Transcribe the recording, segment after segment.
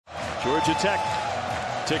Georgia Tech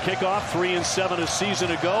to kick off 3-7 a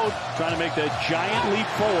season ago, trying to make that giant leap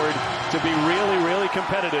forward to be really, really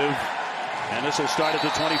competitive. And this will start at the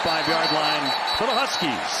 25-yard line for the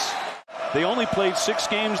Huskies. They only played 6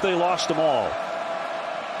 games. They lost them all.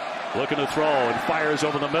 Looking to throw and fires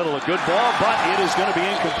over the middle. A good ball, but it is going to be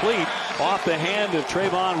incomplete off the hand of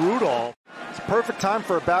Trayvon Rudolph. It's a perfect time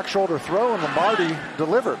for a back shoulder throw, and Lombardi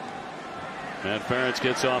delivered. Matt Ferentz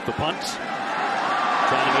gets off the punt,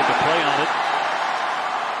 trying to make a play on it.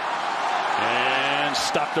 And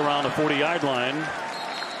stopped around the 40-yard line.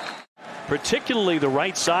 Particularly the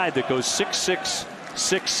right side that goes 6'6",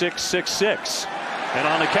 6'6", 6'6". And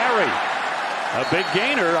on the carry, a big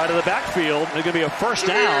gainer out of the backfield. They're going to be a first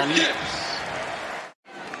down.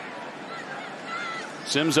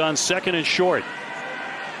 Sims on second and short.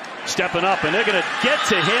 Stepping up, and they're going to get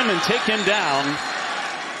to him and take him down.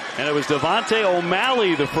 And it was Devontae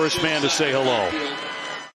O'Malley, the first man to say hello.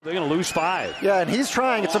 They're going to lose 5. Yeah, and he's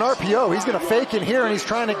trying. It's an RPO. He's going to fake in here, and he's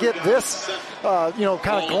trying to get this, kind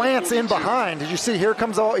of glance in behind. As you see, here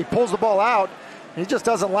comes all. He pulls the ball out. He just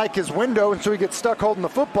doesn't like his window, and so he gets stuck holding the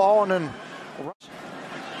football, and then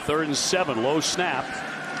 3rd and 7, low snap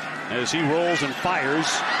as he rolls and fires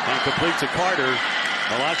and completes to Carter.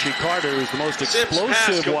 Malachi Carter is the most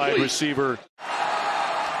explosive wide receiver.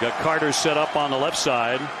 Got Carter set up on the left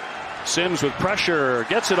side. Sims with pressure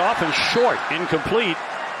gets it off and short, incomplete.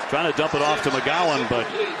 Trying to dump it off to McGowan, but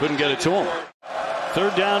couldn't get it to him.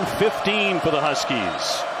 3rd down, 15 for the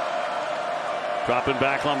Huskies. Dropping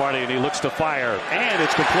back Lombardi, and he looks to fire, and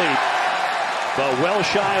it's complete. But well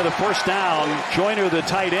shy of the first down. Joyner, the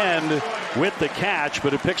tight end, with the catch,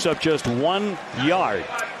 but it picks up just 1 yard.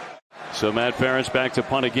 So Matt Ferentz back to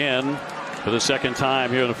punt again for the second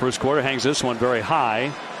time here in the first quarter. Hangs this one very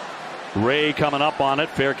high. Ray coming up on it.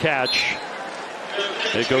 Fair catch.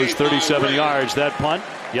 It goes 37 yards, that punt.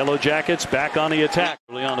 Yellow Jackets back on the attack.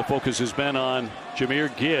 Early on, the focus has been on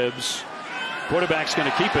Jahmyr Gibbs. Quarterback's going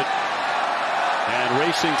to keep it. And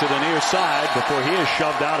racing to the near side before he is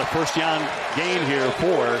shoved out. A first down gain here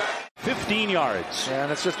for 15 yards.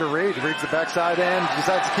 And it's just a read. He reads the backside end,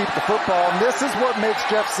 decides to keep the football. And this is what makes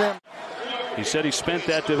Jeff Sims. He said he spent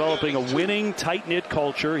that developing a winning, tight-knit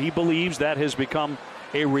culture. He believes that has become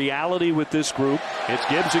a reality with this group. It's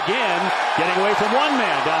Gibbs again, getting away from one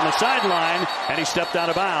man down the sideline, and he stepped out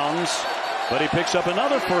of bounds. But he picks up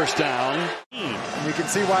another first down. And you can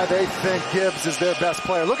see why they think Gibbs is their best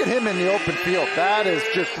player. Look at him in the open field. That is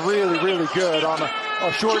just really, really good on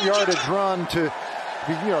a short yardage run to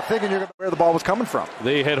thinking you're where the ball was coming from.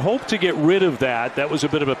 They had hoped to get rid of that. That was a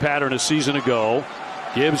bit of a pattern a season ago.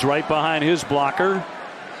 Gibbs right behind his blocker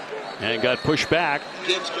and got pushed back,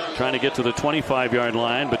 trying to get to the 25-yard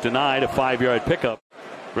line, but denied a 5-yard pickup.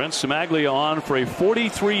 Brent Simaglia on for a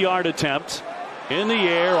 43-yard attempt. In the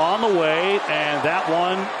air, on the way, and that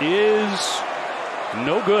one is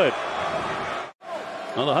no good.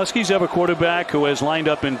 Well, the Huskies have a quarterback who has lined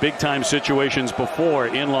up in big-time situations before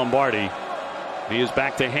in Lombardi. He is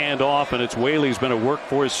back to hand off, and it's Whaley's been a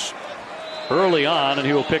workhorse early on, and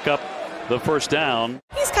he will pick up the first down.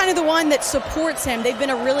 He's kind of the one that supports him. They've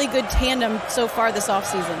been a really good tandem so far this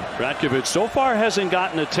offseason. Ratkovich so far hasn't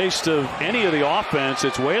gotten a taste of any of the offense.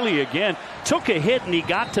 It's Whaley again. Took a hit, and he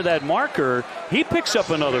got to that marker. He picks up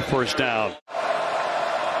another first down.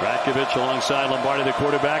 Ratkovich alongside Lombardi, the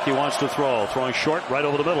quarterback. He wants to throw. Throwing short right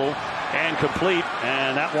over the middle and complete.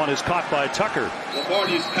 And that one is caught by Tucker.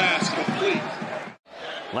 Lombardi's pass complete.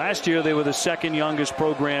 Last year, they were the second youngest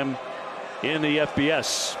program in the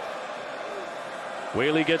FBS.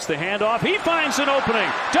 Whaley gets the handoff. He finds an opening.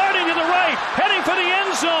 Darting to the right. Heading for the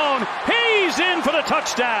end zone. He's in for the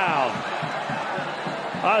touchdown.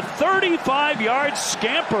 A 35-yard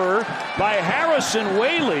scamper by Harrison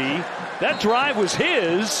Whaley. That drive was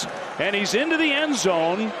his, and he's into the end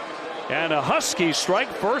zone. And a Huskies strike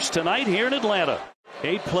first tonight here in Atlanta.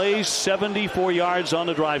 8 plays, 74 yards on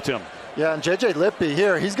the drive, Tim. Yeah, and J.J. Lippy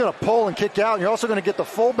here, he's going to pull and kick out. And you're also going to get the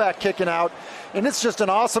fullback kicking out. And it's just an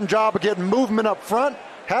awesome job of getting movement up front.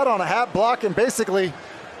 Hat on a hat block, and basically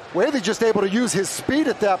Whaley just able to use his speed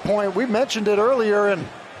at that point. We mentioned it earlier, and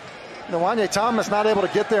Wanye Thomas not able to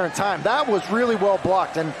get there in time. That was really well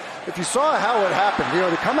blocked. And if you saw how it happened,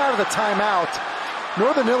 they come out of the timeout.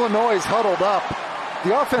 Northern Illinois is huddled up.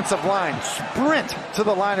 The offensive line sprint to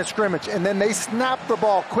the line of scrimmage, and then they snap the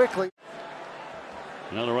ball quickly.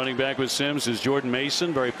 Another running back with Sims is Jordan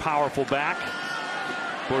Mason, very powerful back.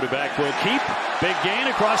 Quarterback will keep. Big gain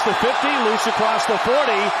across the 50, loose across the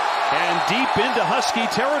 40, and deep into Husky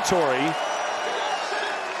territory.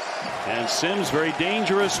 And Sims very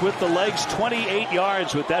dangerous with the legs, 28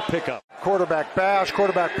 yards with that pickup. Quarterback bash,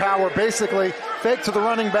 quarterback power, basically Fake to the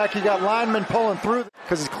running back. You got linemen pulling through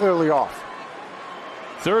because he's clearly off.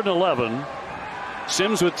 3rd and 11.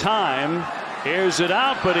 Sims with time. Airs it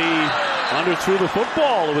out, but he underthrew the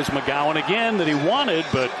football. It was McGowan again that he wanted,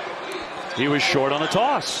 but he was short on a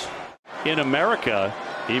toss. In America,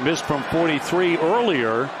 he missed from 43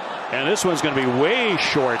 earlier, and this one's going to be way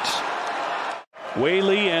short.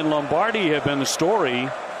 Whaley and Lombardi have been the story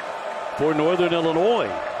for Northern Illinois.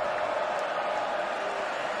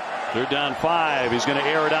 3rd down 5. He's going to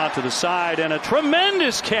air it out to the side, and a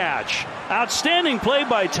tremendous catch. Outstanding play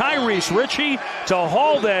by Tyrese Ritchie to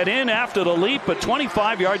haul that in after the leap, a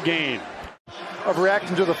 25-yard gain. Of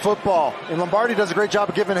reacting to the football, and Lombardi does a great job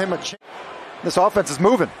of giving him a chance. This offense is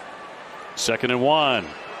moving. 2nd and 1.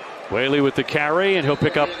 Whaley with the carry, and he'll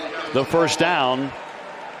pick up the 1st down.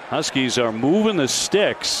 Huskies are moving the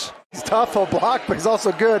sticks. He's tough, he'll block, but he's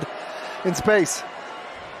also good in space.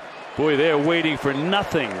 Boy, they're waiting for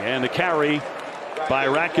nothing. And the carry by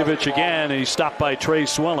Rakovic again, and he's stopped by Trey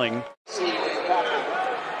Swilling.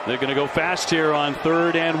 They're going to go fast here on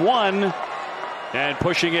 3rd and 1. And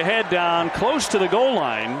pushing ahead down close to the goal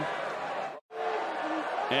line.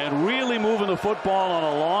 And really moving the football on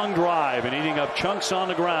a long drive and eating up chunks on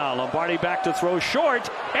the ground. Lombardi back to throw short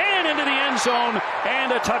and into the end zone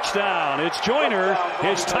and a touchdown. It's Joyner,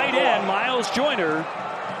 his tight end, Miles Joyner,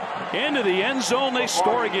 into the end zone. They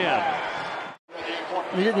score again.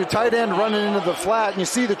 You get your tight end running into the flat, and you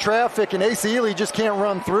see the traffic, and Ace Ely just can't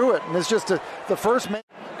run through it. And it's just the first man.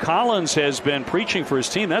 Collins has been preaching for his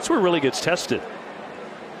team. That's where it really gets tested.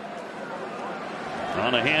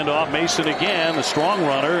 On a handoff, Mason again, the strong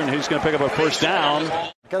runner, and he's going to pick up a 1st down.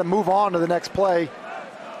 Got to move on to the next play.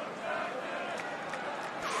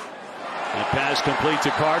 That pass complete to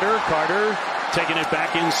Carter. Carter taking it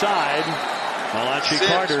back inside. Malachi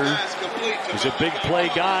Carter is a big play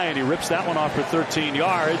guy, and he rips that one off for 13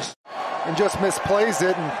 yards. And just misplays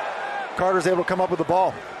it, and Carter's able to come up with the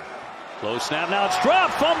ball. Low snap, now it's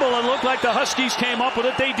dropped, fumble, and looked like the Huskies came up with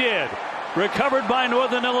it. They did. Recovered by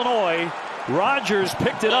Northern Illinois. Rogers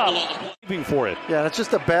picked it up, leaving for it. Yeah, it's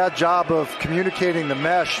just a bad job of communicating the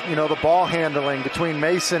mesh, the ball handling between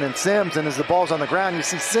Mason and Sims. And as the ball's on the ground, you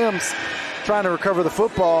see Sims trying to recover the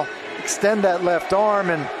football, extend that left arm,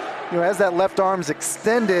 and as that left arm's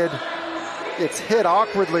extended, it's hit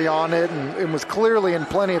awkwardly on it, and it was clearly in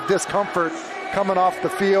plenty of discomfort coming off the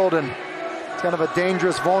field, and it's kind of a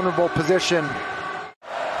dangerous, vulnerable position.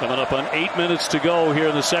 Coming up on 8 minutes to go here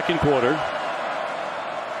in the 2nd quarter.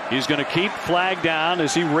 He's going to keep flag down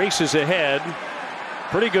as he races ahead.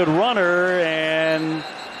 Pretty good runner, and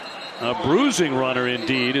a bruising runner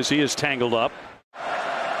indeed, as he is tangled up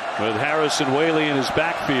with Harrison Whaley in his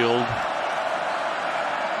backfield.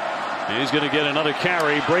 And he's going to get another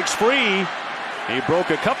carry, breaks free. He broke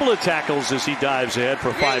a couple of tackles as he dives ahead for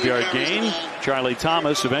a 5-yard gain. Charlie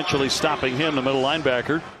Thomas eventually stopping him, the middle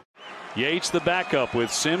linebacker. Yates the backup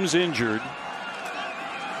with Sims injured.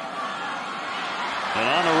 And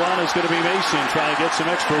on the run is going to be Mason trying to get some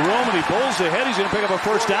extra room, and he pulls ahead. He's going to pick up a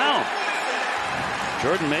 1st down.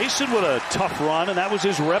 Jordan Mason with a tough run, and that was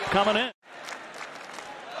his rep coming in.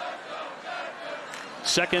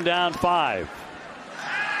 2nd down 5.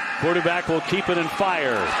 Quarterback will keep it and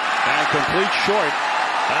fire. And complete short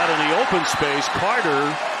out in the open space.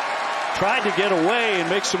 Carter tried to get away and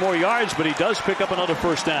make some more yards, but he does pick up another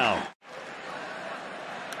 1st down.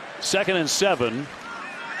 2nd and 7.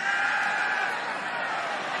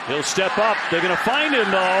 He'll step up. They're going to find him,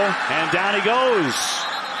 though, and down he goes.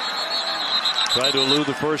 Tried to elude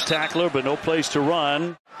the first tackler, but no place to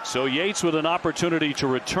run. So Yates with an opportunity to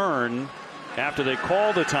return after they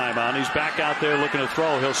call the timeout. He's back out there looking to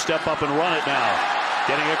throw. He'll step up and run it now.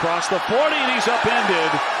 Getting across the 40, and he's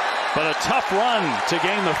upended, but a tough run to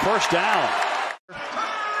gain the 1st down.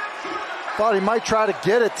 Thought he might try to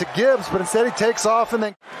get it to Gibbs, but instead he takes off and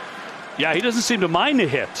then... Yeah, he doesn't seem to mind the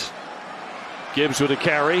hit. Gibbs with a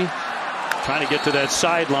carry, trying to get to that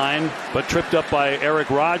sideline, but tripped up by Eric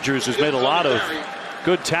Rogers, who's made a lot of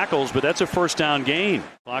good tackles, but that's a 1st down gain.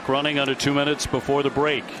 Clock running under 2 minutes before the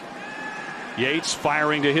break. Yates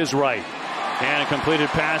firing to his right, and a completed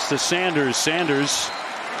pass to Sanders. Sanders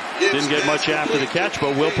didn't get much after the catch,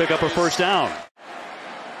 but will pick up a 1st down.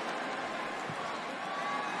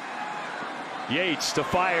 Yates to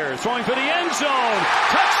fire, throwing for the end zone.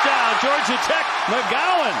 Touchdown, Georgia Tech.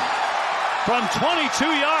 McGowan from 22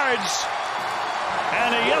 yards,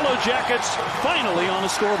 and the Yellow Jackets finally on the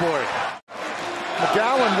scoreboard.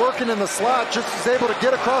 McGowan working in the slot, just is able to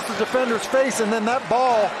get across the defender's face, and then that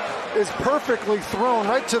ball is perfectly thrown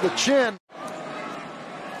right to the chin.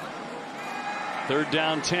 3rd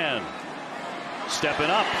down 10. Stepping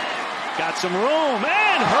up, got some room,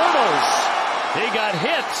 and hurdles He got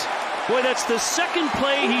hit. Boy, that's the second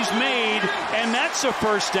play he's made, and that's a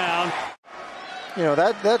first down. You know,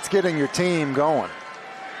 that's getting your team going.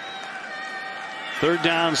 3rd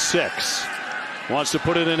down 6. Wants to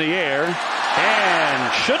put it in the air,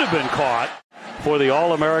 and should have been caught for the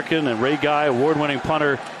All-American and Ray Guy award-winning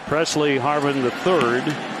punter Presley Harvin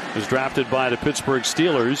III. Was drafted by the Pittsburgh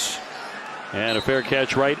Steelers. And a fair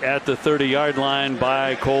catch right at the 30-yard line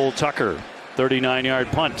by Cole Tucker.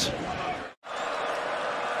 39-yard punt.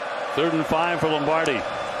 3rd and 5 for Lombardi.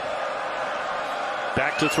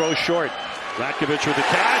 Back to throw short. Ratkovich with the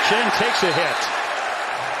catch and takes a hit.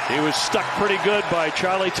 He was stuck pretty good by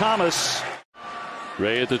Charlie Thomas.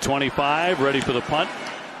 Ray at the 25, ready for the punt.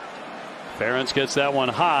 Ferentz gets that one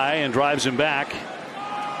high and drives him back.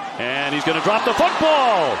 And he's going to drop the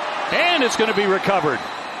football. And it's going to be recovered.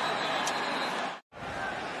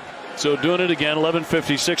 So doing it again,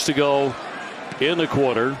 11:56 to go in the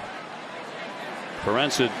quarter.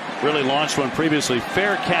 Ferentz had really launched one previously.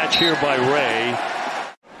 Fair catch here by Ray.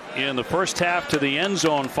 In the first half to the end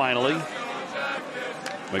zone finally.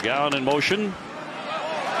 McGowan in motion.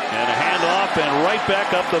 And a handoff and right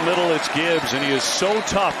back up the middle. It's Gibbs, and he is so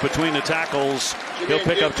tough between the tackles. He'll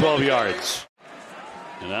pick up 12 yards.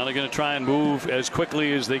 And now they're going to try and move as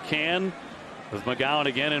quickly as they can. With McGowan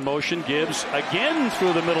again in motion. Gibbs again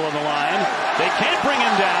through the middle of the line. They can't bring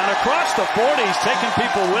him down. Across the 40, he's taking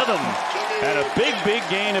people with him. And a big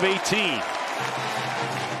gain of 18.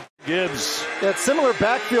 Gibbs. It's similar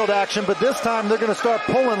backfield action, but this time they're going to start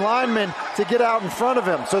pulling linemen to get out in front of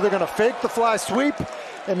him. So they're going to fake the fly sweep,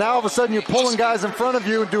 and now all of a sudden you're pulling guys in front of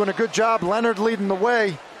you and doing a good job. Leonard leading the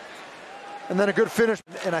way, and then a good finish.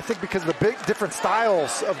 And I think because of the big different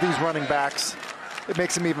styles of these running backs, it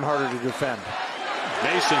makes them even harder to defend.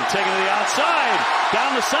 Mason taking to the outside,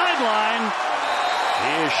 down the sideline.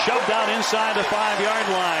 He is shoved out inside the 5-yard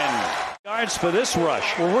line. Yards for this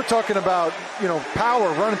rush. Well, we're talking about, you know,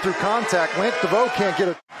 power running through contact. Lance DeVoe can't get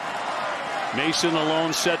it. Mason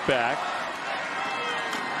alone setback.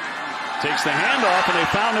 Takes the handoff, and they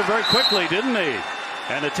found it very quickly, didn't they?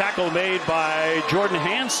 And the tackle made by Jordan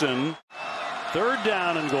Hansen. 3rd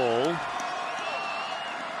down and goal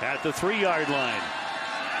at the 3-yard line.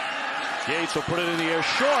 Yates will put it in the air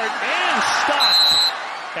short and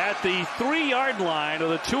stopped at the 3-yard line, or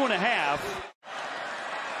the 2.5.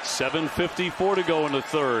 7:54 to go in the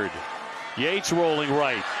 3rd. Yates rolling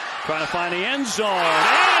right, trying to find the end zone,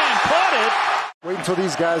 and caught it. Wait until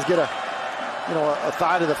these guys get a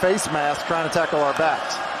thigh to the face mask trying to tackle our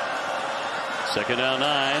backs. 2nd down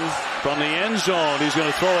 9 from the end zone. He's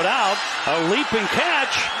going to throw it out. A leaping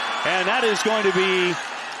catch, and that is going to be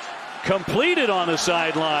completed on the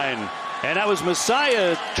sideline. And that was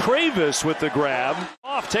Messiah Travis with the grab.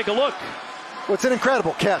 Take a look. Well, it's an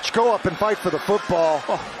incredible catch. Go up and fight for the football,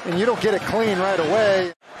 and you don't get it clean right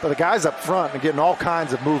away. But the guys up front are getting all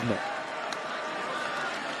kinds of movement.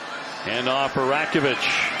 Hand off for Ratkovich.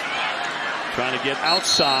 Trying to get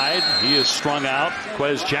outside. He is strung out.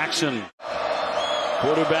 Quez Jackson,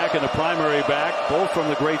 quarterback and the primary back, both from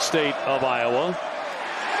the great state of Iowa.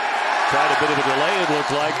 Tried a bit of a delay, it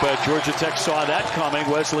looked like, but Georgia Tech saw that coming.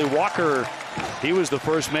 Wesley Walker, he was the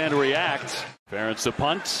first man to react. Ferentz the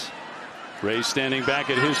punt. Ray standing back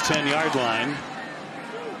at his 10-yard line.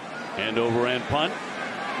 End over end punt.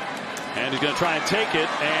 And he's going to try and take it,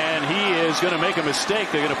 and he is going to make a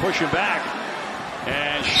mistake. They're going to push him back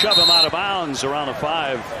and shove him out of bounds around the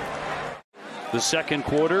 5. The second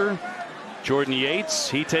quarter, Jordan Yates,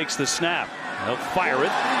 he takes the snap. He'll fire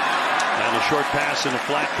it. And a short pass in the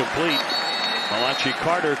flat complete. Malachi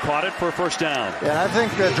Carter caught it for a first down. Yeah, I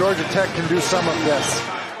think that Georgia Tech can do some of this.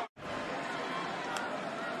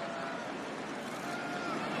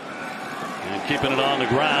 And keeping it on the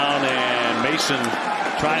ground, and Mason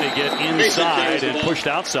trying to get inside and pushed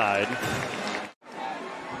outside.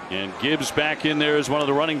 And Gibbs back in there as one of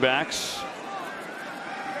the running backs.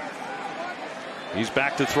 He's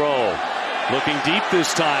back to throw. Looking deep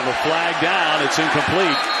this time. A flag down. It's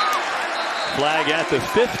incomplete. Flag at the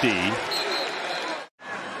 50.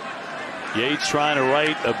 Yates trying to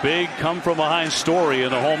write a big come-from-behind story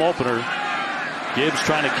in the home opener. Gibbs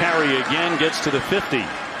trying to carry again. Gets to the 50.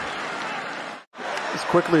 As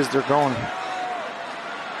quickly as they're going.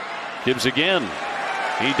 Gibbs again.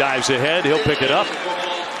 He dives ahead. He'll pick it up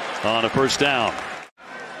on a first down.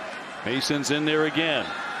 Mason's in there again.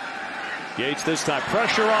 Yates this time.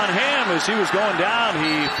 Pressure on him as he was going down.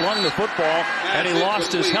 He flung the football and he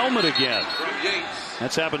lost his helmet again.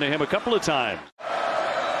 That's happened to him a couple of times.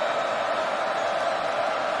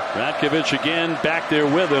 Ratkovich again back there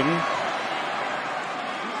with him.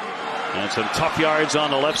 And some tough yards on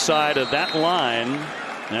the left side of that line.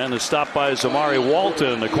 And the stop by Zamari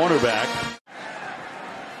Walton, the cornerback.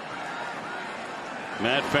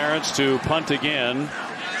 Matt Ferentz to punt again.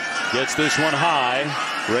 Gets this one high.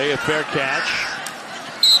 Ray, a fair catch.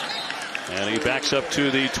 And he backs up to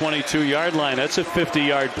the 22-yard line. That's a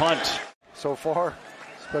 50-yard punt. So far,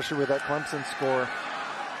 especially with that Clemson score.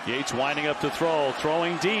 Yates winding up to throw.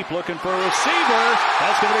 Throwing deep, looking for a receiver.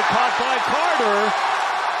 That's going to be caught by Carter.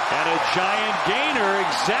 And a giant gainer,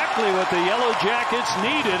 exactly what the Yellow Jackets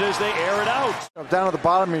needed as they air it out. Down at the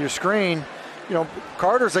bottom of your screen, you know,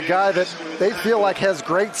 Carter's a guy that they feel like has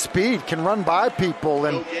great speed, can run by people,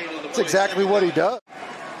 and it's exactly what he does.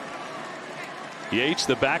 Yates,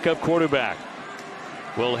 the backup quarterback,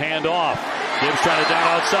 will hand off. Gibbs trying to down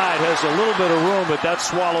outside, has a little bit of room, but that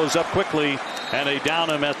swallows up quickly, and they down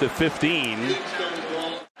him at the 15.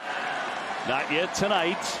 Not yet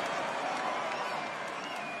tonight.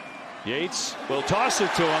 Yates will toss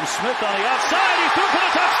it to him. Smith on the outside. He threw for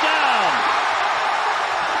the touchdown.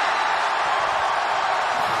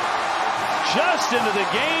 Just into the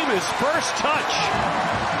game, his first touch.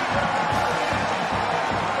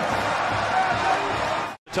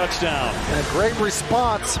 Touchdown. And a great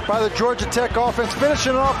response by the Georgia Tech offense,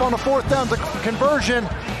 finishing it off on a 4th down conversion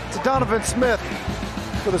to Donovan Smith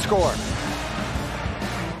for the score.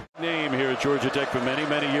 Name here at Georgia Tech for many,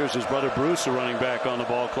 many years. His brother Bruce, a running back on the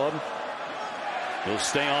ball club. He'll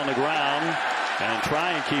stay on the ground and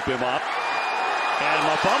try and keep him up. And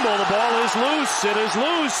a fumble, the ball is loose. It is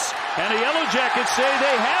loose. And the Yellow Jackets say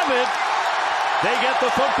they have it. They get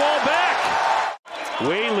the football back.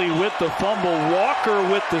 Whaley with the fumble, Walker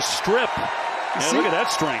with the strip. And look at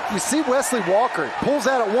that strength. You see Wesley Walker pulls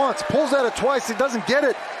at it once, pulls at it twice. He doesn't get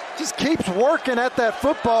it. Just keeps working at that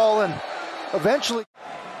football, and eventually.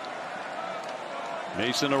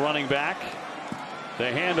 Mason, a running back. The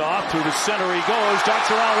handoff through the center he goes, darts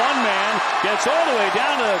around one man, gets all the way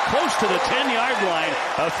down to close to the 10-yard line.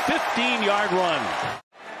 A 15-yard run.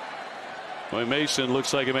 Boy, Mason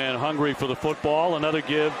looks like a man hungry for the football. Another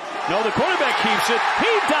give. No, the quarterback keeps it.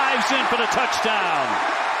 He dives in for the touchdown.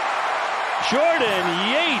 Jordan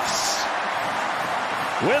Yates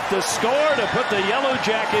with the score to put the Yellow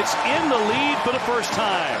Jackets in the lead for the first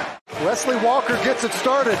time. Wesley Walker gets it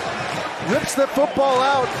started, rips the football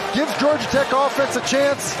out, gives Georgia Tech offense a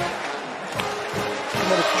chance.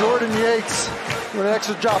 And then it's Jordan Yates doing an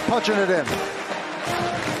extra job punching it in.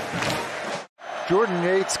 Jordan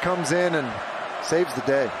Yates comes in and saves the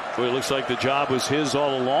day. Well, it looks like the job was his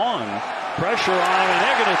all along. Pressure on him, and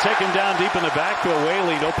they're going to take him down deep in the backfield.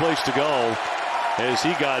 Whaley, no place to go as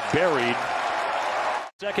he got buried.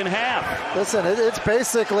 Second half. Listen, it's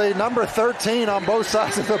basically number 13 on both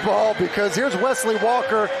sides of the ball, because here's Wesley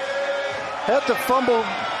Walker. Had to fumble,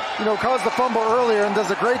 caused the fumble earlier, and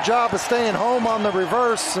does a great job of staying home on the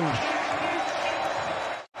reverse. And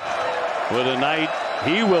with a night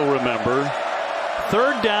he will remember.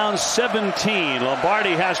 3rd down, 17.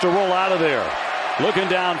 Lombardi has to roll out of there. Looking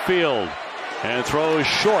downfield and throws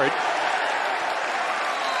short.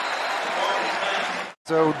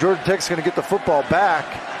 So Georgia Tech's going to get the football back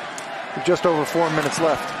with just over 4 minutes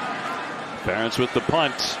left. Ferentz with the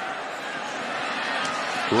punt.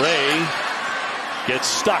 Ray gets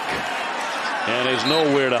stuck and is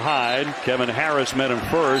nowhere to hide. Kevin Harris met him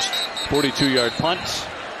first. 42-yard punt.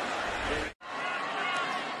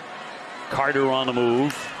 Carter on the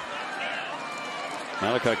move.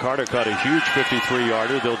 Malachi Carter caught a huge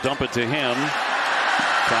 53-yarder. They'll dump it to him.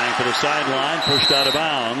 Trying for the sideline. Pushed out of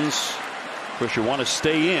bounds. Of course, you want to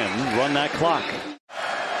stay in. Run that clock.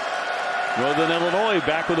 Northern Illinois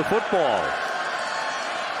back with the football.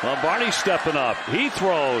 Lombardi stepping up. He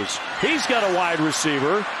throws. He's got a wide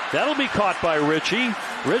receiver. That'll be caught by Ritchie.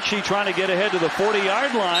 Ritchie trying to get ahead to the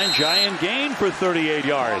 40-yard line. Giant gain for 38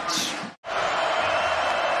 yards.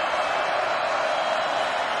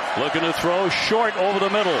 Looking to throw short over the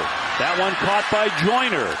middle. That one caught by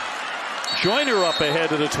Joyner. Joyner up ahead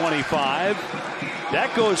to the 25.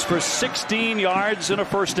 That goes for 16 yards and a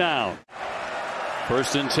first down.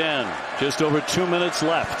 1st and 10. Just over 2 minutes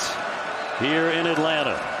left here in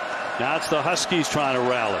Atlanta. Now it's the Huskies trying to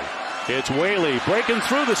rally. It's Whaley breaking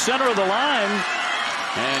through the center of the line.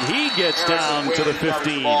 And he gets down to the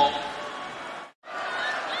 15.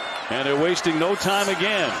 And they're wasting no time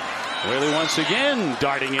again. Whaley once again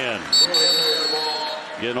darting in.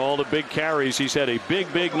 Getting all the big carries. He's had a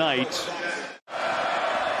big, big night.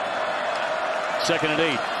 2nd and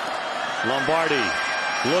 8. Lombardi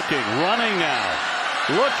looking, running now.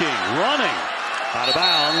 Looking, running. Out of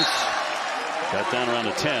bounds. Got down around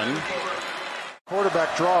the 10.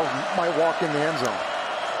 Quarterback draw might walk in the end zone.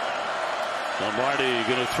 Lombardi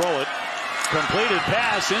going to throw it. Completed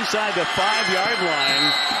pass inside the 5-yard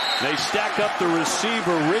line. They stack up the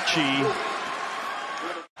receiver, Ritchie.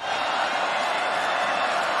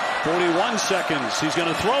 41 seconds. He's going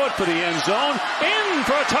to throw it for the end zone. In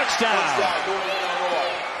for a touchdown.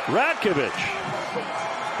 Ratkovich.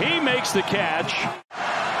 He makes the catch.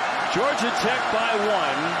 Georgia Tech by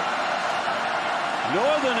 1.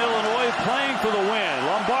 Northern Illinois playing for the win.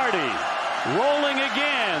 Lombardi rolling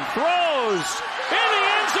again. Throws in the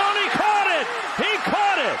end zone. He caught it. He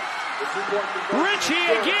caught it. Ritchie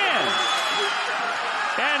again.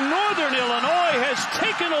 And Northern Illinois has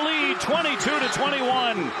taken a lead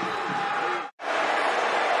 22-21.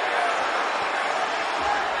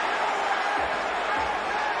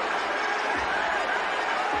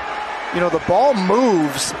 You know, the ball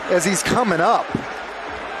moves as he's coming up.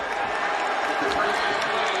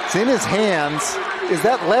 It's in his hands. Is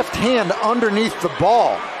that left hand underneath the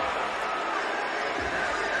ball?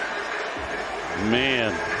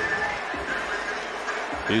 Man.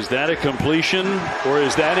 Is that a completion or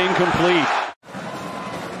is that incomplete?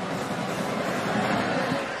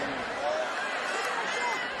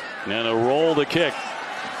 And a roll to kick.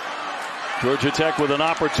 Georgia Tech with an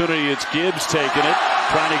opportunity. It's Gibbs taking it,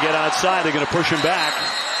 trying to get outside. They're going to push him back.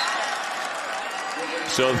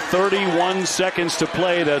 So 31 seconds to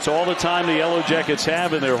play. That's all the time the Yellow Jackets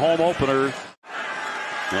have in their home opener.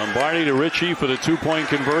 Lombardi to Ritchie for the 2-point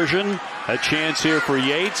conversion. A chance here for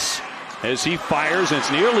Yates as he fires, and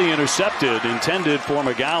it's nearly intercepted, intended for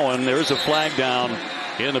McGowan. There's a flag down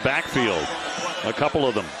in the backfield. A couple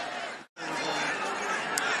of them.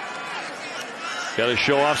 Got to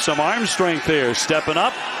show off some arm strength there. Stepping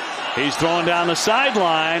up. He's throwing down the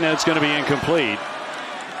sideline, and it's going to be incomplete.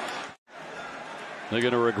 They're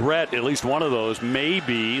going to regret at least one of those.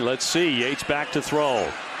 Maybe. Let's see. Yates back to throw.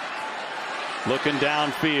 Looking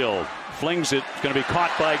downfield. Flings it. It's going to be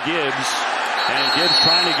caught by Gibbs. And Gibbs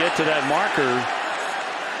trying to get to that marker.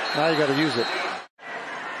 Now you got to use it.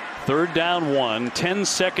 3rd down 1. 10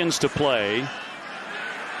 seconds to play.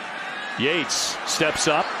 Yates steps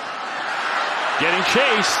up. Getting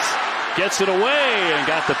chased. Gets it away and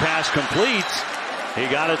got the pass complete. He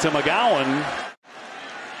got it to McGowan.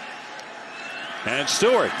 And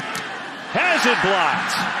Stewart has it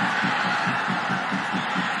blocked.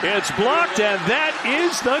 It's blocked, and that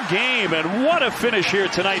is the game. And what a finish here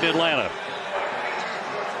tonight in Atlanta.